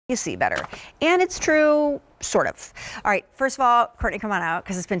you see better. And it's true, sort of. All right, first of all, Courtney, come on out,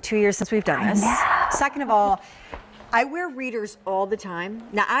 because it's been 2 years since we've done this. Second of all, I wear readers all the time.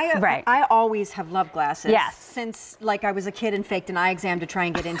 Now, I always have loved glasses. Yes. Since, like, I was a kid and faked an eye exam to try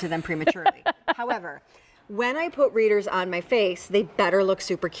and get into them prematurely. However, when I put readers on my face, they better look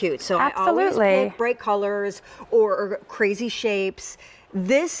super cute. So I always pick bright colors or crazy shapes.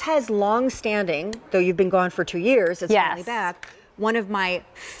 This has long-standing, though you've been gone for 2 years, it's finally back, one of my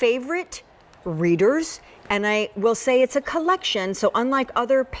favorite readers, and I will say it's a collection. So unlike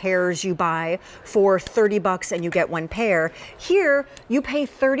other pairs you buy for 30 bucks and you get one pair, here you pay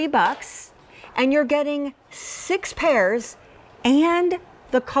 30 bucks and you're getting 6 pairs and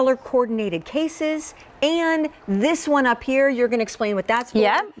the color coordinated cases, and this one up here, you're going to explain what that's for.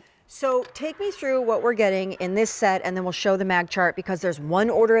 Yeah. So take me through what we're getting in this set, and then we'll show the mag chart, because there's one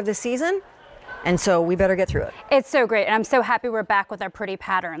order of the season, and so we better get through it. It's so great, and I'm so happy we're back with our pretty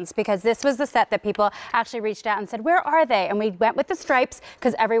patterns, because this was the set that people actually reached out and said, where are they? And we went with the stripes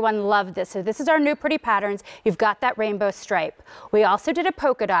because everyone loved this. So this is our new pretty patterns. You've got that rainbow stripe. We also did a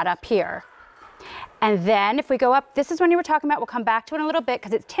polka dot up here. And then if we go up, this is one you were talking about. We'll come back to it in a little bit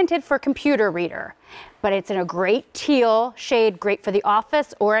because it's tinted for computer reader. But it's in a great teal shade, great for the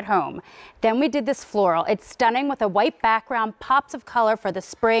office or at home. Then we did this floral. It's stunning with a white background, pops of color for the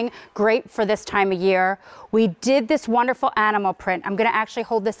spring, great for this time of year. We did this wonderful animal print. I'm gonna actually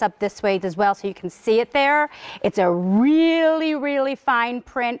hold this up this way as well so you can see it there. It's a really, really fine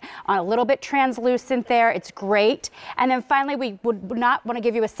print, on a little bit translucent there. It's great. And then finally, we would not wanna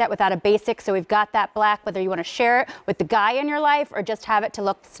give you a set without a basic, so we've got that black, whether you wanna share it with the guy in your life or just have it to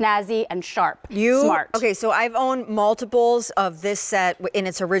look snazzy and sharp. Smart. Okay, so I've owned multiples of this set in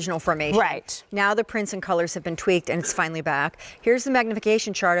its original formation. Right. Now the prints and colors have been tweaked and it's finally back. Here's the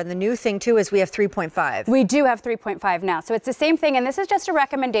magnification chart, and the new thing too is we have 3.5. We do have 3.5 now, so it's the same thing, and this is just a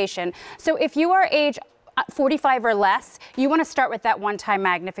recommendation. So if you are age 45 or less, you want to start with that one-time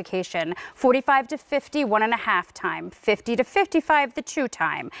magnification. 45 to 50, 1.5 time. 50 to 55, the 2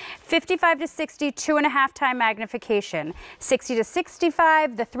 time. 55 to 60, 2.5 time magnification. 60 to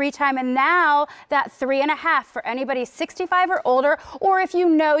 65, the 3 time, and now that 3.5 for anybody 65 or older, or if you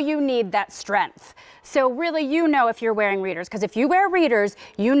know you need that strength. So really, you know if you're wearing readers, because if you wear readers,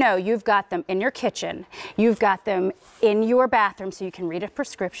 you know you've got them in your kitchen, you've got them in your bathroom so you can read a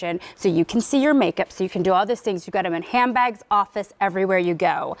prescription, so you can see your makeup, so you can do all these things. You've got them in handbags, office, everywhere you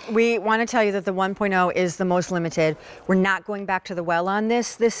go. We want to tell you that the 1.0 is the most limited. We're not going back to the well on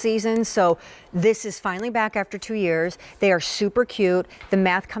this season, so this is finally back after 2 years. They are super cute. The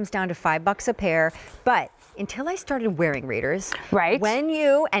math comes down to $5 a pair, but until I started wearing readers, when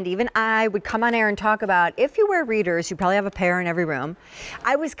you and even I would come on air and talk about, if you wear readers, you probably have a pair in every room.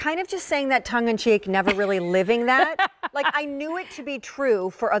 I was kind of just saying that tongue in cheek, never really living that. Like, I knew it to be true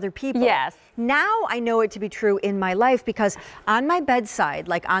for other people. Yes. Now I know it to be true in my life, because on my bedside,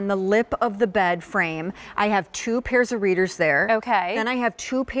 like on the lip of the bed frame, I have 2 pairs of readers there. Okay. Then I have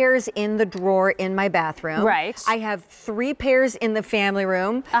 2 pairs in the drawer in my bathroom. Right. I have 3 pairs in the family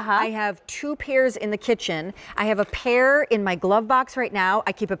room. I have 2 pairs in the kitchen. I have a pair in my glove box right now.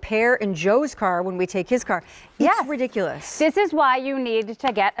 I keep a pair in Joe's car when we take his car. It's ridiculous. This is why you need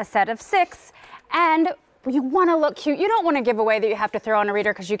to get a set of 6, and you want to look cute. You don't want to give away that you have to throw on a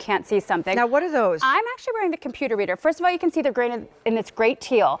reader because you can't see something. Now, what are those? I'm actually wearing the computer reader. First of all, you can see the grain in its great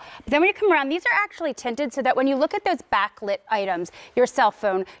teal. But then when you come around, these are actually tinted so that when you look at those backlit items, your cell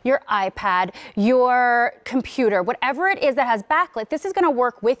phone, your iPad, your computer, whatever it is that has backlit, this is going to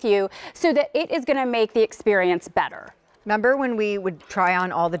work with you so that it is going to make the experience better. Remember when we would try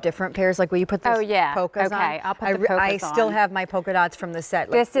on all the different pairs? Like, will you put those polkas on? Okay, I'll put the polkas on. I still have my polka dots from the set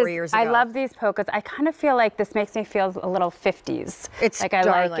like 4 years ago. I love these polkas. I kind of feel like this makes me feel a little 50s. It's like, I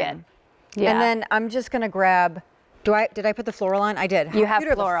darling. like it. Yeah. And then I'm just going to grab... Did I put the floral on? I did. You have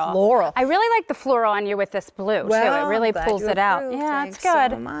floral. Floral. I really like the floral on you with this blue, too. It really pulls it out. Yeah, it's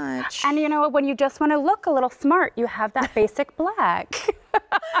good. Thanks so much. And you know, when you just want to look a little smart, you have that basic black.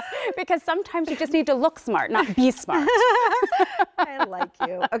 Because sometimes you just need to look smart, not be smart. I like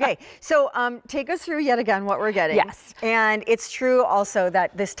you. Okay, so take us through yet again what we're getting. Yes. And it's true also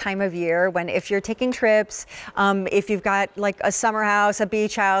that this time of year, when if you're taking trips, if you've got like a summer house, a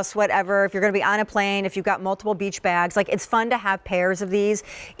beach house, whatever, if you're going to be on a plane, if you've got multiple beach bags, like, it's fun to have pairs of these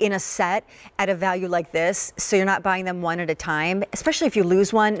in a set at a value like this, so you're not buying them one at a time. Especially if you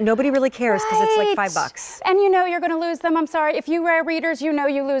lose one, nobody really cares because it's like $5. And you know you're going to lose them. I'm sorry. If you wear readers, you know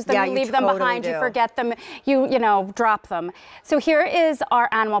you lose them. Yeah, you leave them behind. You forget them. You know, drop them. So here is our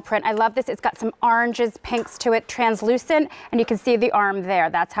animal print. I love this. It's got some oranges, pinks to it, translucent, and you can see the arm there.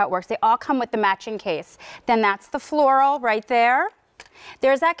 That's how it works. They all come with the matching case. Then that's the floral right there.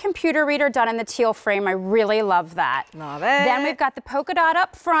 There's that computer reader done in the teal frame. I really love that. Love it. Then we've got the polka dot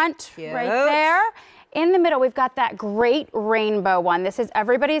up front, Cute. right there. In the middle, we've got that great rainbow one. This is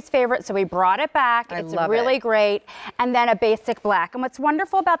everybody's favorite, so we brought it back. It's really great. And then a basic black. And what's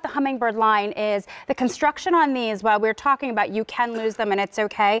wonderful about the Hummingbird line is the construction on these, while we're talking about you can lose them and it's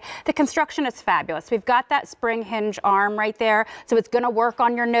okay, the construction is fabulous. We've got that spring hinge arm right there, so it's gonna work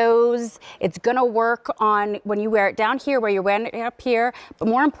on your nose. It's gonna work on when you wear it down here, where you're wearing it up here. But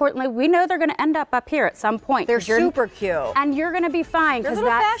more importantly, we know they're gonna end up here at some point. They're super cute. And you're gonna be fine, because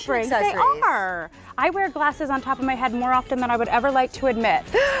that spring, they are. I wear glasses on top of my head more often than I would ever like to admit.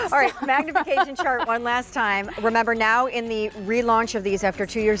 All right, magnification chart one last time. Remember, now in the relaunch of these after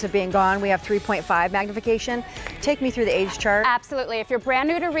 2 years of being gone, we have 3.5 magnification. Take me through the age chart. Absolutely. If you're brand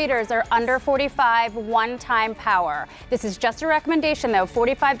new to readers, they're under 45 one-time power. This is just a recommendation though.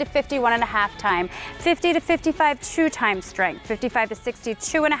 45 to 50, 1.5 time. 50 to 55, 2-time strength. 55 to 60,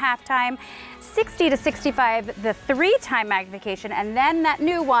 2.5 time. 60 to 65, the 3-time magnification, and then that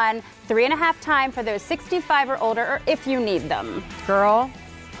new one, 3.5 time for those 65 or older, or if you need them. Girl,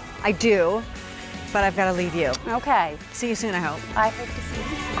 I do, but I've got to leave you. Okay. See you soon, I hope. I hope to see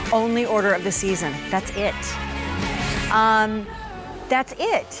you. Only order of the season. That's it. That's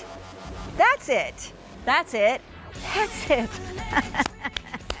it. That's it. That's it. That's it.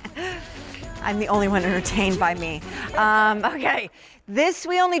 I'm the only one entertained by me. Okay. This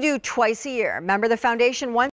we only do twice a year. Remember the foundation once